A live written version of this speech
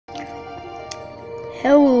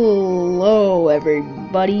Hello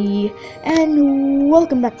everybody, and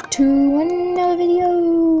welcome back to another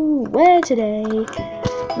video, where today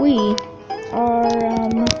we are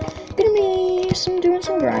gonna be doing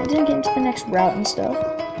some grinding and getting to the next route and stuff.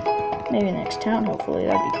 Maybe the next town, hopefully.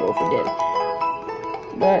 That'd be cool if we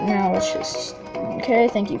did. But now let's just, okay,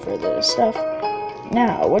 thank you for the stuff.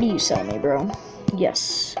 Now, what do you sell me, bro?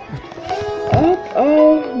 Yes.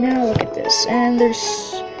 Oh, now look at this, and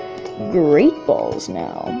there's great balls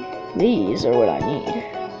now. These are what I need.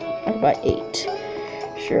 I can buy 8.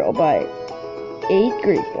 Sure, I'll buy 8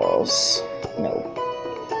 great balls. No.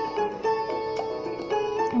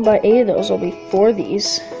 I'll buy 8 of those. I'll be 4 of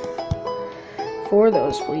these. 4 of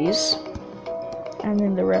those, please. And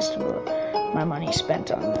then the rest of my money spent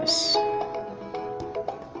on this.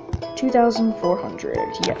 2,400.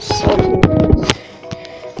 Yes, I'll do this.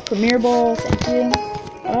 Premier ball, thank you.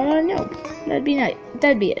 No. That'd be nice.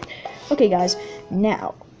 That'd be it. Okay, guys.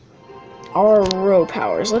 Now, our row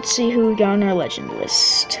powers. Let's see who we got on our legend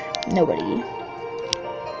list. Nobody.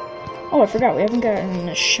 Oh, I forgot. We haven't gotten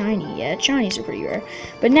a shiny yet. Shinies are pretty rare.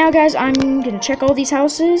 But now, guys, I'm gonna check all these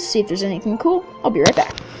houses, see if there's anything cool. I'll be right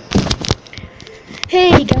back.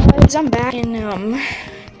 Hey, guys. I'm back, and,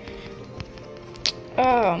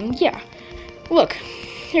 yeah. Look.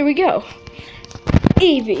 Here we go.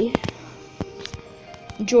 Eevee.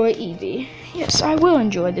 Enjoy Eevee. Yes, I will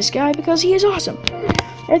enjoy this guy because he is awesome.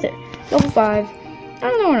 Right there. Level 5. I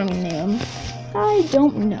don't know what I'm gonna name him. I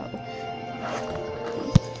don't know.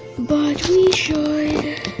 But we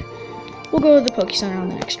should. We'll go to the Poke Center on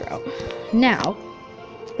the next route. Now,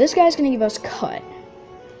 this guy's gonna give us Cut.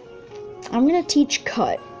 I'm gonna teach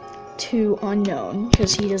Cut to Unknown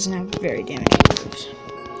because he doesn't have very damaging moves.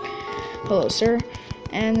 Hello, sir.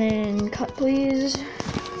 And then Cut, please.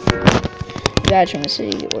 Badge from the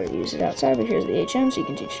city or use it outside, but here's the HM so you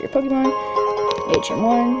can teach your Pokemon.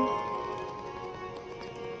 HM1.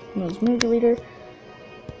 Most move leader.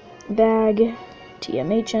 Bag.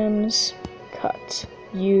 TMHMs. Cut.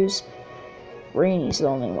 Use. Rainy's the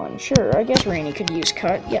only one. Sure, I guess Rainy could use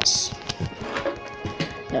Cut. Yes.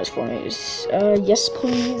 Nose formulas. Yes,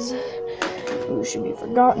 please. Who should be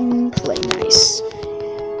forgotten? Play nice.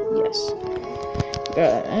 Yes.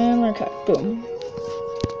 And learn Cut. Boom.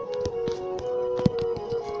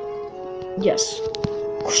 Yes.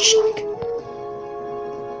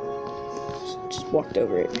 Just walked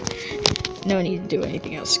over it. No need to do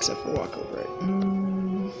anything else except for walk over it.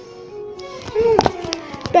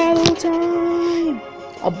 Battle time!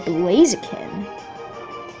 A Blaziken.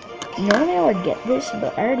 Normally I would get this,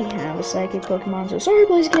 but I already have a Psychic Pokemon, so sorry,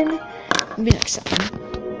 Blaziken. Maybe next time.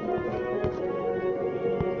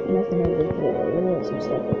 Nothing over there. What else was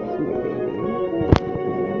that over here?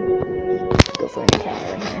 Go for an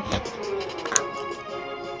encounter in here.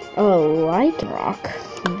 A Lycanroc.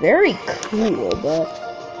 Very cool, but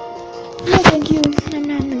no thank you. I'm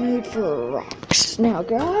not in the mood for rocks. Now,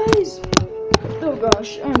 guys. Oh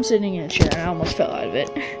gosh, I'm sitting in a chair and I almost fell out of it.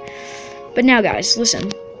 But now, guys,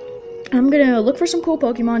 listen. I'm gonna look for some cool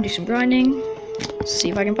Pokemon, do some grinding, see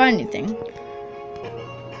if I can find anything.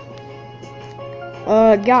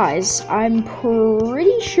 Guys, I'm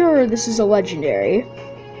pretty sure this is a legendary.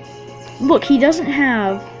 Look, he doesn't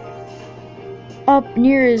have, up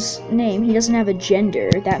near his name, he doesn't have a gender.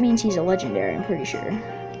 That means he's a legendary, I'm pretty sure.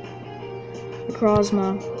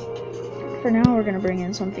 Necrozma. For now, we're gonna bring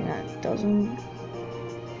in something that doesn't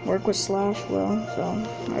work with Slash well,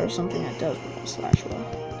 or something that does work with Slash well.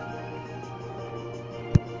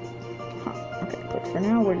 Huh, okay, but for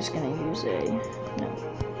now, we're just gonna use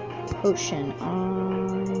potion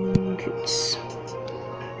on Coots.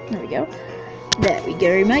 There we go. There we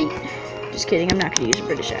go, mate. Just kidding, I'm not gonna use a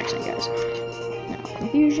British accent, guys.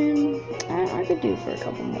 Confusion. I could do for a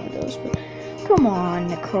couple more of those, but come on,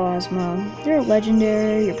 Necrozma. You're a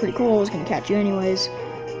legendary. You're pretty cool. I was gonna catch you anyways.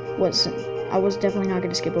 I was definitely not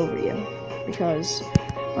gonna skip over you because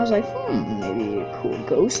I was like, maybe a cool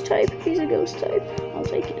ghost type. If he's a ghost type, I'll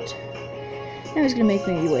take it. Now he's gonna make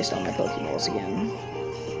me waste all my Pokeballs again,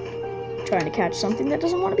 trying to catch something that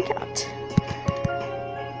doesn't want to be caught.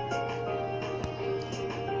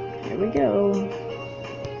 Here we go.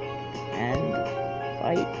 And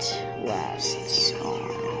fight lasts on.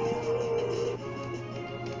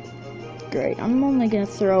 Great, I'm only gonna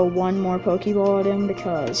throw one more Pokeball at him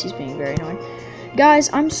because he's being very annoying. Guys,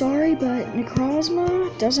 I'm sorry, but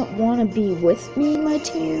Necrozma doesn't want to be with me in my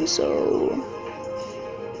team, so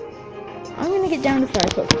I'm gonna get down to 5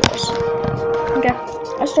 Pokeballs. Okay,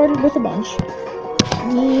 I started with a bunch.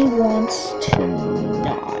 He wants to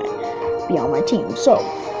not be on my team, so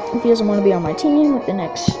if he doesn't want to be on my team with the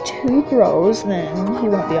next 2 throws, then he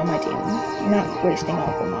won't be on my team. I'm not wasting all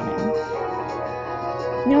of them on him.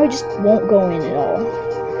 No, he just won't go in at all.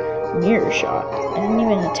 Mirror shot. I didn't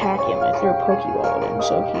even attack him. I threw a Pokeball at him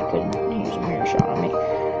so he couldn't use a mirror shot on me.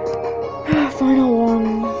 Final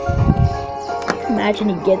one. Imagine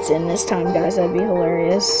he gets in this time, guys. That'd be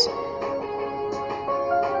hilarious.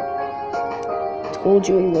 Told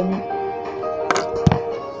you he wouldn't.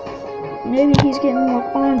 Maybe he's getting more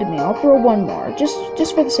fond of me. I'll throw one more. Just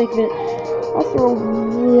for the sake of it, I'll throw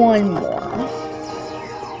one more.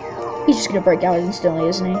 He's just gonna break out instantly,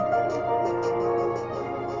 isn't he?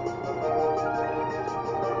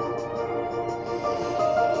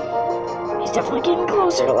 He's definitely getting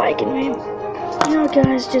closer to liking me. You know,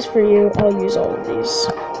 guys, just for you, I'll use all of these.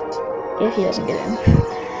 If he doesn't get in.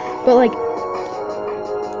 But, like,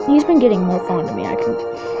 he's been getting more fond of me. I can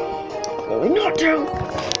clearly not do.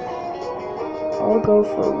 I'll go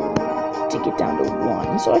for to get down to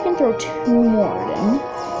 1, so I can throw 2 more at him.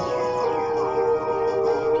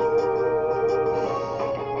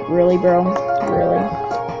 Really, bro? Really?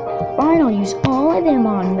 Fine, I'll use all of them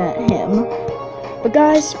on him. But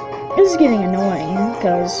guys, this is getting annoying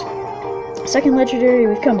because second legendary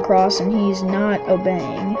we've come across and he's not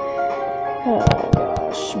obeying. Oh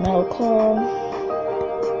gosh, Metal Claw.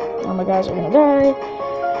 All my guys are gonna die.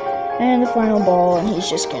 And the final ball, and he's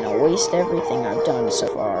just gonna waste everything I've done so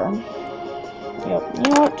far. Yep, you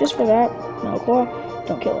know what? Just for that, Metal Claw,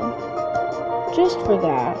 don't kill him. Just for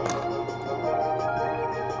that.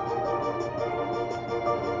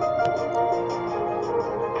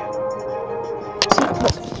 See,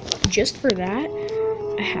 look, just for that,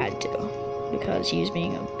 I had to. Because he was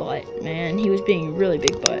being a butt, man. He was being a really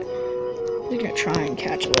big butt. I was gonna try and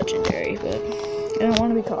catch a legendary, but I don't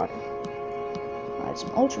want to be caught. I had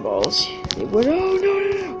some Ultra Balls. They would. Oh, no.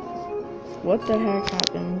 What the heck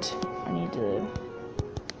happened? I need to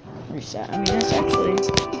reset. I mean, that's actually.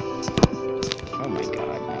 Oh my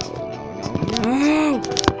god,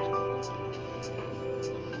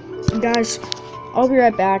 no. Guys, I'll be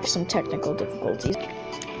right back. Some technical difficulties.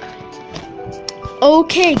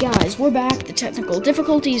 Okay, guys, we're back. The technical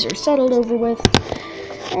difficulties are settled over with.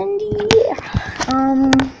 And yeah,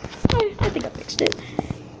 I think I fixed it.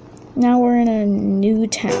 Now we're in a new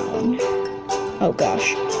town. Oh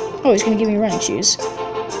gosh. Oh, he's gonna give me running shoes.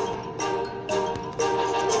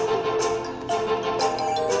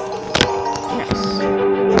 Nice.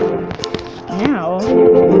 Now,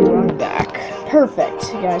 run back.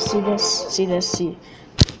 Perfect. You guys see this? See this? See?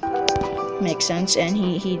 Makes sense, and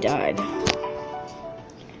he died.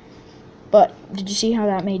 But, did you see how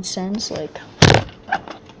that made sense? Like,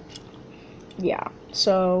 yeah.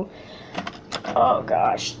 So, oh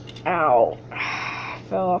gosh. Ow.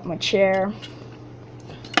 Fell off my chair.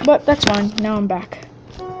 But, that's fine. Now I'm back.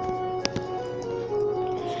 I'm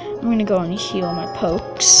gonna go and heal my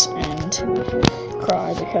pokes and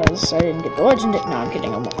cry because I didn't get the legendary. No, I'm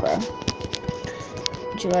kidding. I won't cry.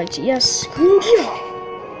 Would you like to? Yes. Move,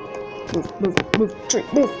 tree,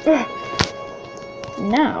 move.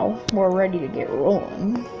 Now, we're ready to get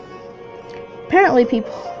rolling. Apparently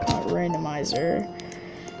people... randomizer.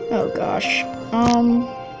 Oh, gosh. I'm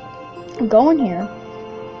going here.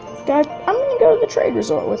 Guys, I'm gonna go to the trade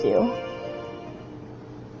resort with you.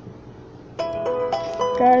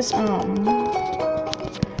 Guys, I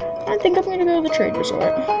think I'm gonna go to the trade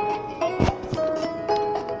resort.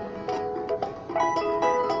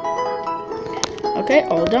 Okay,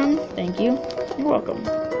 all done. Thank you. You're welcome.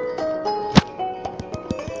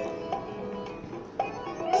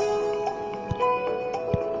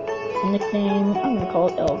 Nickname, I'm gonna call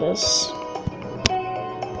it Elvis.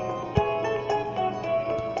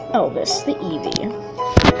 Elvis, the Eevee.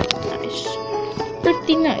 Nice.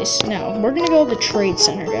 Pretty nice. Now, we're gonna go to the trade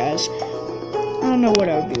center, guys. I don't know what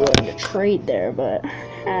I would be willing to trade there, but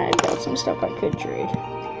I've got some stuff I could trade.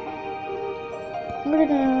 We're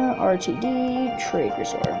gonna RTD, trade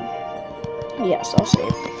resort. Yes, I'll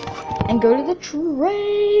save. And go to the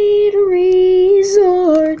trade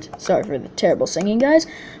resort. Sorry for the terrible singing, guys,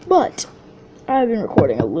 but I've been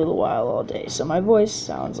recording a little while all day, so my voice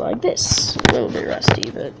sounds like this. A little bit rusty,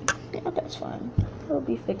 but yeah, that's fine. It'll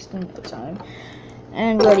be fixed in no time.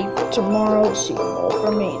 And ready for tomorrow's Super Bowl.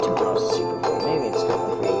 For me, tomorrow's Super Bowl. Maybe it's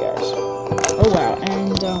different for you guys. Oh wow,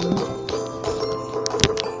 and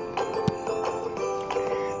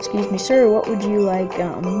excuse me, sir, what would you like,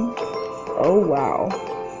 oh wow.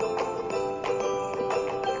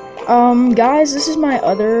 Guys, this is my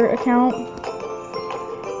other account.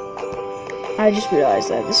 I just realized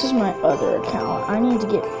that. This is my other account. I need to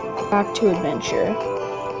get back to adventure.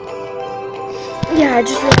 Yeah, I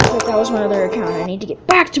just realized that was my other account. I need to get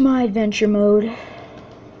back to my adventure mode.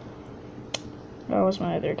 That was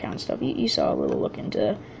my other account stuff. You saw a little look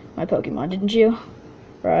into my Pokemon, didn't you?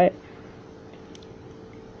 Right.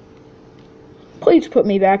 Please put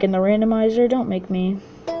me back in the randomizer. Don't make me.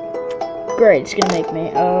 Great, it's gonna make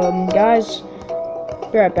me. Guys,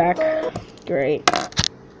 be right back. Great.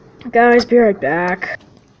 Guys, be right back.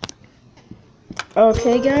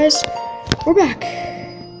 Okay, guys, we're back.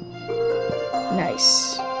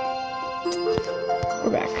 Nice.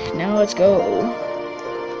 We're back. Now let's go.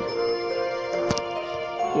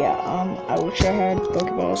 Yeah, I wish I had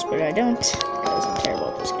Pokeballs, but I don't, because I'm terrible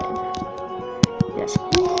at this game. Yes.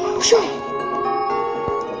 Oh, sure.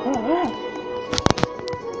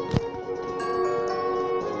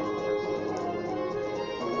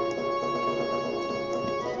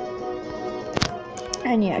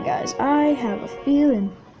 And yeah, guys, I have a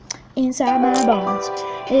feeling inside my bones.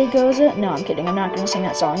 It goes up. No, I'm kidding. I'm not gonna sing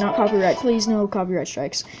that song. Not copyright. Please, no copyright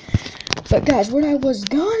strikes. But guys, what I was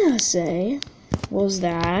gonna say was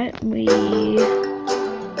that we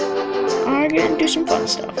are gonna do some fun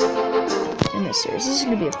stuff in this series. This is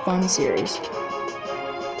gonna be a fun series.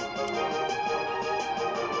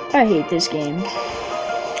 I hate this game.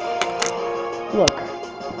 Look,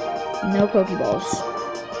 no Pokeballs.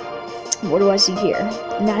 What do I see here?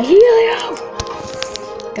 Nihilio!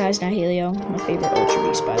 Guys, Nihilio, my favorite Ultra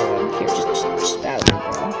Beast, by the way. Here, just battle me,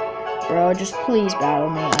 bro. Bro, just please battle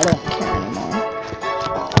me. I don't care anymore.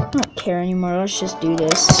 I don't care anymore. Let's just do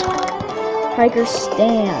this. Hiker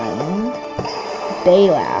Stan.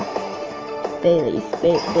 Baylaf. Bayleaf.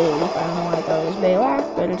 Bayleaf. I don't know why I thought it was Baylaf,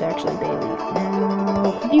 but it's actually Bayleaf.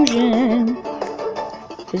 No confusion.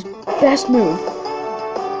 His best move.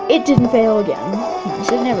 It didn't fail again.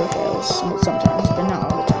 Nice, it never fails. Sometimes, but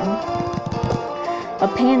not all the time. A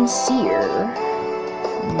Panseer.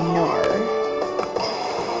 Gnar.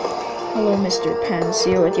 Hello, Mr.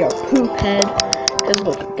 Panseer, with your poop head. Because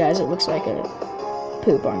look, guys, it looks like a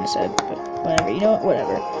poop on his head. But whatever, you know what?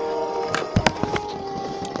 Whatever.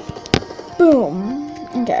 Boom.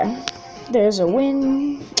 Okay. There's a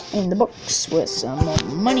win in the books with some more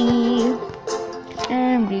money.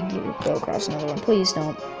 And we go across another one. Please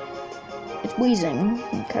don't. It's wheezing.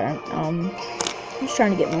 Okay. I'm just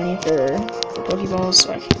trying to get money for Pokeballs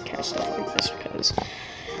so I can catch stuff like this because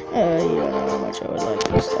you don't know how much I would like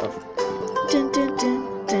this stuff.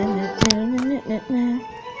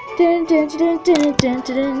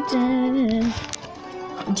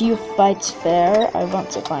 Do you fight fair? I want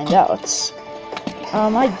to find out.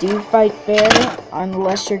 I do fight fair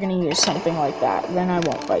unless you're gonna use something like that. Then I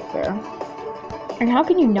won't fight fair. And how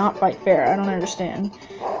can you not fight fair? I don't understand.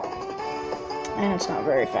 And it's not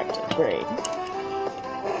very effective. Great.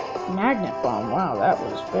 Magnet Bomb. Wow, that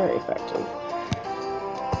was very effective.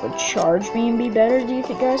 Would Charge Beam be better, do you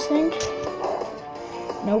guys think?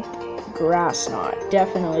 Nope. Grass Knot.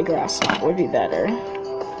 Definitely Grass Knot would be better.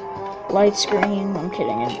 Light Screen. I'm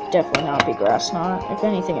kidding. It'd definitely not be Grass Knot. If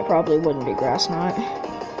anything, it probably wouldn't be Grass Knot.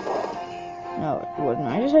 No, it wouldn't.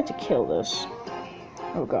 I just had to kill this.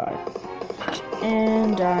 Oh god.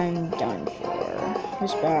 And I'm done for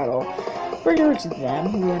this battle. Pretty sure it's them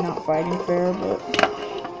who are not fighting fair, but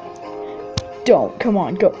don't. Come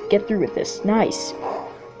on, go. Get through with this. Nice.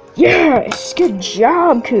 Yes! Good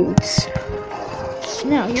job, Coots.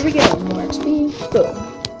 Now, here we go. More XP. Boom.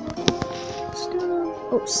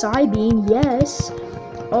 Oh, Psybeam. Yes.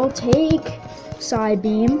 I'll take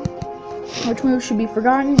Psybeam. Which move should be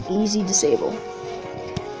forgotten? Easy Disable.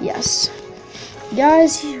 Yes.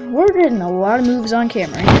 Guys, we're getting a lot of moves on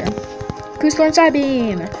camera here. Coots learned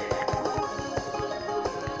Psybeam.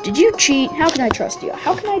 Did you cheat? How can I trust you?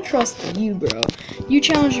 How can I trust you, bro? You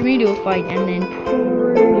challenged me to a fight and then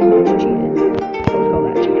pretty much cheated. I would call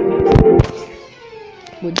that cheating.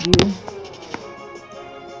 Would you?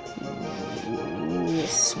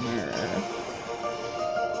 Whisper.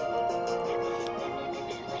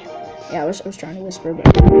 Yeah, I was trying to whisper, but...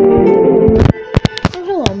 Oh,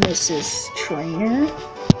 hello, Mrs. Trainer.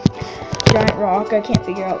 Giant rock, I can't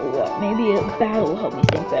figure out what. Maybe a battle will help me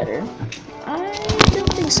think better. I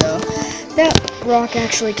don't think so. That rock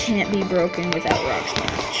actually can't be broken without rock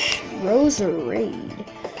smash. Roserade.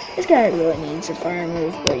 This guy really needs a fire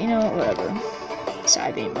move, but you know what, whatever.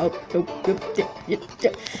 Psybeam. Oh.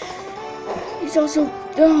 He's also...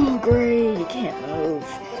 Oh, great, he can't move.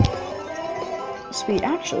 Speed,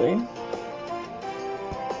 actually.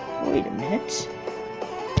 Wait a minute.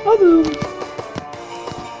 Oh, boom.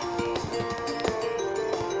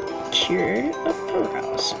 Cure of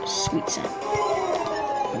paralysis. Sweet scent.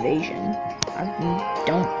 Evasion. I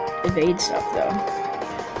don't evade stuff though.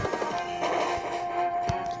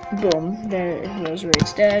 Boom. There, those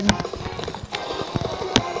raids dead.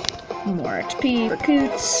 More XP for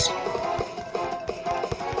Coots.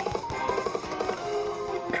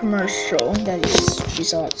 Commercial. That is, she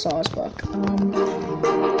saw it, saw as fuck. Are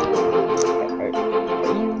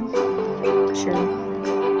you sure? I'm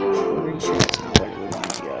pretty sure that's not where we want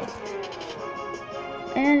to go.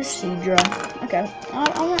 And Cedra. Okay.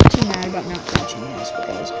 I'm not too mad about not catching this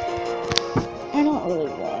because I don't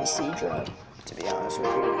really want Cedra, to be honest with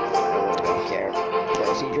you. I really don't care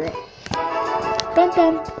for Cedra. Bum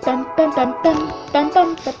bum bum bum bum bum bum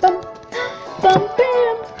bum bum bum bum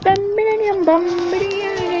bum bum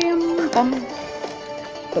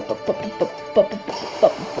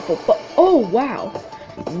bum. Oh wow!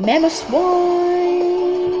 Mammoth swine!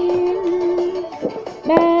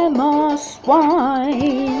 Mammoth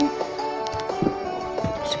swine!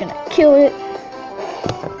 Just gonna kill it.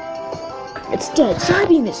 It's dead.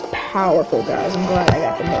 Psybeam is powerful, guys. I'm glad I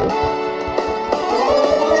got the move.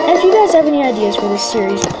 And if you guys have any ideas for this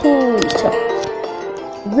series, please tell me.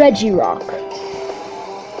 Regirock.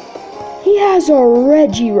 He has a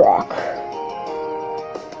Regirock.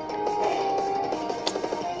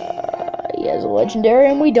 He has a legendary,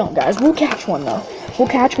 and we don't, guys. We'll catch one, though. We'll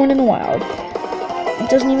catch one in the wild. It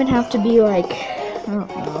doesn't even have to be like, I don't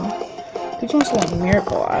know. Who wants to like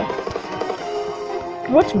Miracle Eye?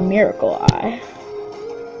 What's Miracle Eye?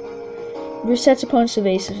 Resets opponent's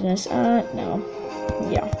evasiveness. No.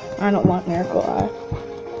 Yeah, I don't want Miracle Eye.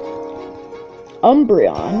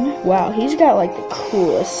 Umbreon. Wow, he's got like the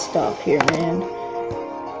coolest stuff here, man.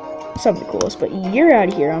 Some of the coolest, but you're out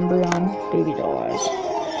of here, Umbreon. Baby doll eyes.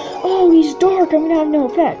 Oh, he's dark. I'm gonna have no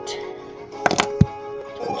effect.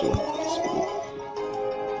 Told you. Speed.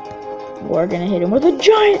 We're gonna hit him with a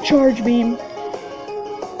giant charge beam.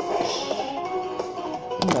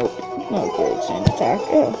 Nope. No great sand attack.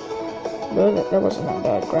 Oh. That wasn't that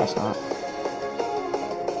bad. Grass knot.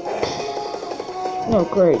 No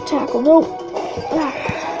great tackle. Nope. Ah.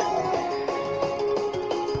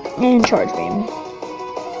 And charge beam.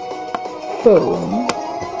 Boom.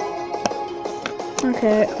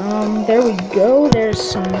 Okay, there we go. There's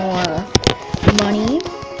some more money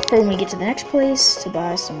for when we get to the next place to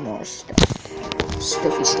buy some more stuff.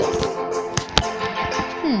 Stuffy stuff.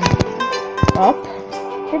 Up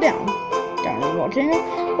or down? Down to the volcano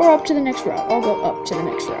or up to the next route? I'll go up to the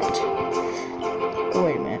next route. Oh,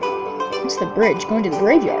 wait a minute. It's the bridge going to the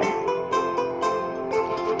graveyard.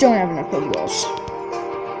 Don't have enough Pokeballs.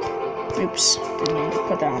 Oops, didn't mean to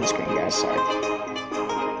put that on the screen, guys. Sorry.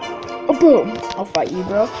 Oh, boom! I'll fight you,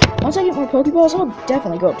 bro. Once I get more Pokeballs, I'll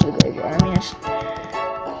definitely go up to the graveyard. I mean, it's...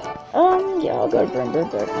 yeah, I'll go to Brimber,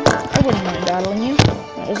 but I wouldn't mind battling you.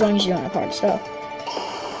 As long as you don't have hard stuff.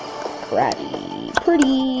 Krabby.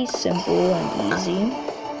 Pretty simple and easy,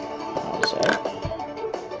 I'll say.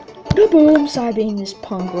 Boom! Psybeam this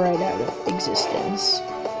punk right out of existence.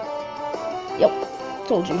 Yep,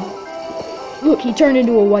 told you. Look, he turned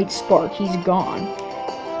into a white spark. He's gone.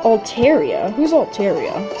 Altaria? Who's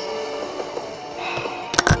Altaria?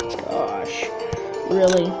 Gosh.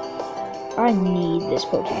 Really? I need this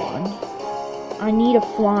Pokemon. I need a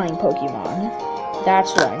flying Pokemon.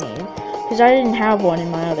 That's what I need. Because I didn't have one in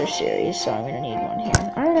my other series, so I'm going to need one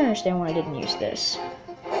here. I don't understand why I didn't use this.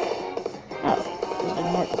 Oh, because I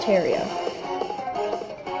didn't mark Altaria.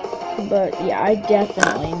 But yeah, I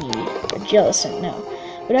definitely need a Jellicent, no.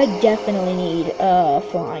 But I definitely need a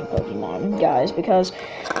flying Pokemon, guys, because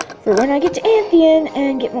for when I get to Amphion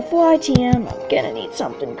and get my Fly TM, I'm gonna need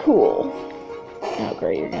something cool. Oh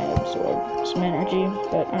great, you're gonna absorb some energy,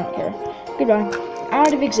 but I don't care. Goodbye.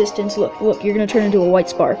 Out of existence. Look, you're gonna turn into a white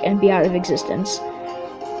spark and be out of existence.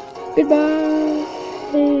 Goodbye.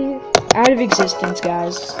 Out of existence,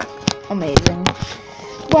 guys. Amazing.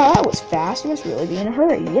 Wow, that was fast. I must really be in a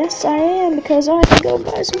hurry. Yes, I am, because I can go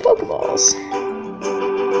buy some Pokeballs.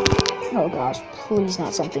 Oh gosh, please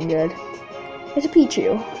not something good. It's a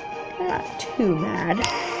Pichu. I'm not too mad,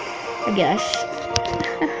 I guess.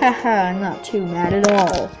 Haha, I'm not too mad at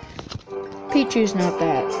all. Pichu's not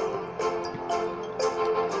that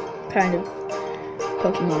kind of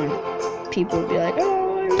Pokemon people would be like,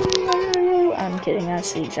 oh, I'm kidding,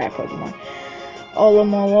 that's the exact Pokemon. I don't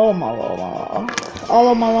know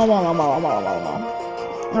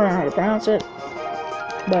how to pronounce it,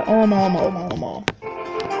 but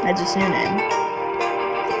that's its new name.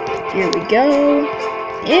 Here we go.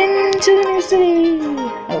 Into the new city.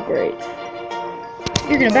 Oh, great.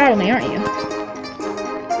 You're gonna battle me, aren't you?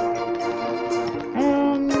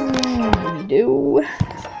 You do.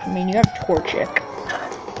 I mean, you have Torchic.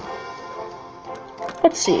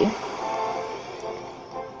 Let's see.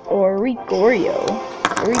 Origorio.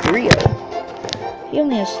 He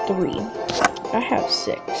only has 3. I have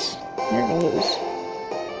 6. You're gonna lose.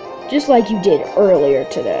 Just like you did earlier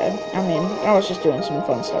today. I mean, I was just doing some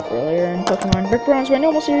fun stuff earlier in Pokemon Brick Bronze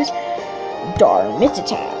Randomizer series.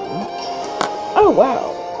 Darmanitan. Oh,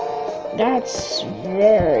 wow. That's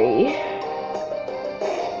very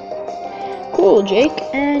cool, Jake.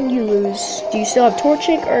 And you lose. Do you still have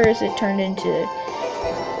Torchic, or is it turned into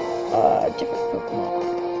different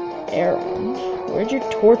Pokemon? Aaron. Where'd your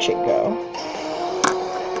Torchic go?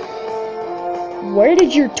 Where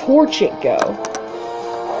did your Torchic go?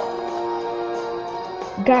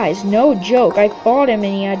 Guys, no joke. I fought him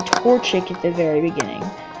and he had Torchic at the very beginning.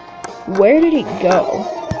 Where did it go?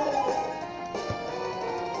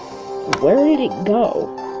 Where did it go?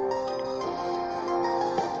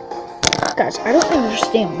 Guys, I don't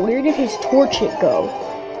understand. Where did his Torchic go?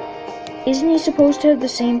 Isn't he supposed to have the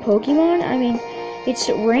same Pokemon? I mean, it's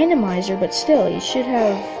a randomizer, but still, he should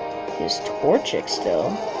have his Torchic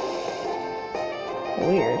still.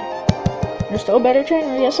 Weird. You're still a better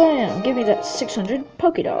trainer? Yes, I am. Give me that 600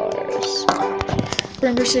 Pokédollars.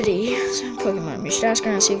 Brimber City. Pokemon. You should ask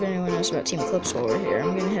around and see if anyone knows about Team Eclipse while we're here.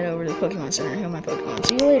 I'm gonna head over to the Pokemon Center and heal my Pokemon.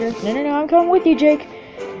 See you later. No, I'm coming with you, Jake.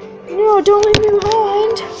 No, don't leave me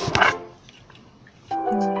behind.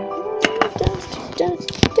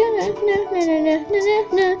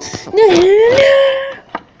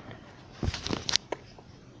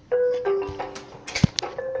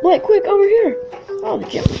 Wait, quick, over here. Oh, the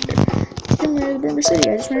gym. Gym near the Brimber City.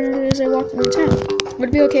 I just ran into it as I walked into town. Would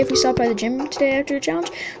it be okay if we stop by the gym today after a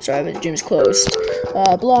challenge? Sorry, but the gym's closed.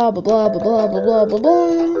 Blah, blah, blah, blah, blah, blah, blah, blah,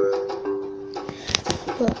 blah.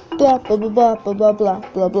 Blah, blah, blah, blah, blah, blah, blah,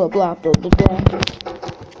 blah, blah, blah, blah, blah, blah.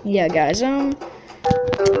 Yeah, guys, I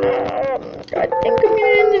think I'm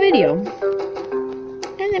gonna end the video.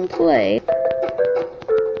 And then play.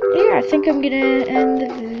 Yeah, I think I'm gonna end the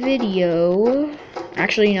video.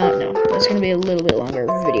 Actually, no, that's gonna be a little bit longer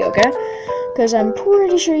video, okay? Because I'm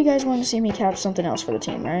pretty sure you guys want to see me catch something else for the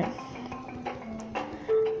team, right?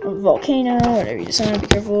 A volcano, whatever you decide, be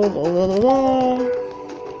careful, blah, blah, blah, blah.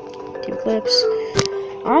 Team Eclipse.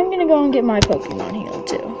 I'm gonna go and get my Pokemon healed,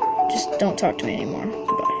 too. Just don't talk to me anymore.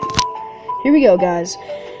 Goodbye. Here we go, guys.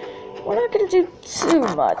 We're not gonna do too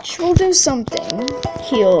much. We'll do something.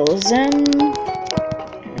 Heal Zem.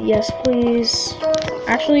 Yes, please.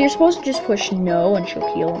 Actually, you're supposed to just push no and she'll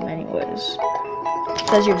heal him anyways.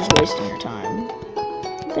 Because you're just wasting your time.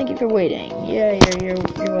 Thank you for waiting. Yeah, you're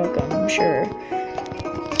welcome, I'm sure.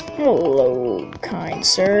 Hello, kind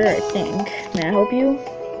sir, I think. May I help you?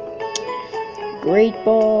 Great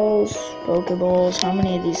balls, Pokeballs. How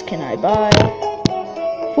many of these can I buy?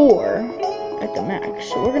 4 at the max.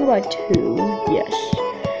 So we're gonna buy 2, yes.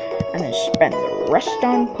 And then spend the rest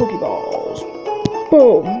on Pokeballs.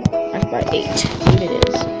 Boom! I can buy 8. Here it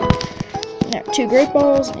is. Now, 2 Great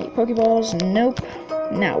Balls and 8 Pokeballs. Nope.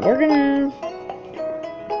 Now, we're gonna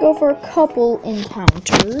go for a couple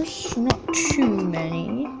encounters. Not too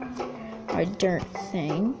many. I don't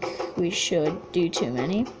think we should do too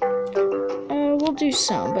many. We'll do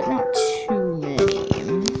some, but not too many.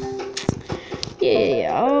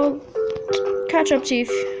 Yeah, I'll catch up to you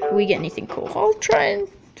if we get anything cool. I'll try and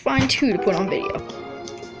find 2 to put on video.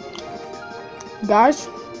 Guys,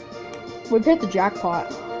 we've hit the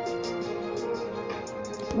jackpot.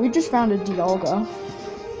 We just found a Dialga.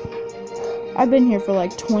 I've been here for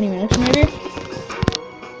like 20 minutes maybe.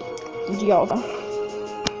 Dialga.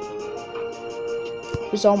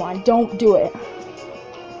 It's all mine. Don't do it.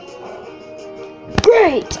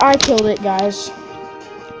 Great! I killed it, guys.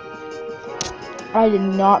 I did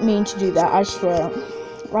not mean to do that, I swear.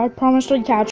 I promised I'd catch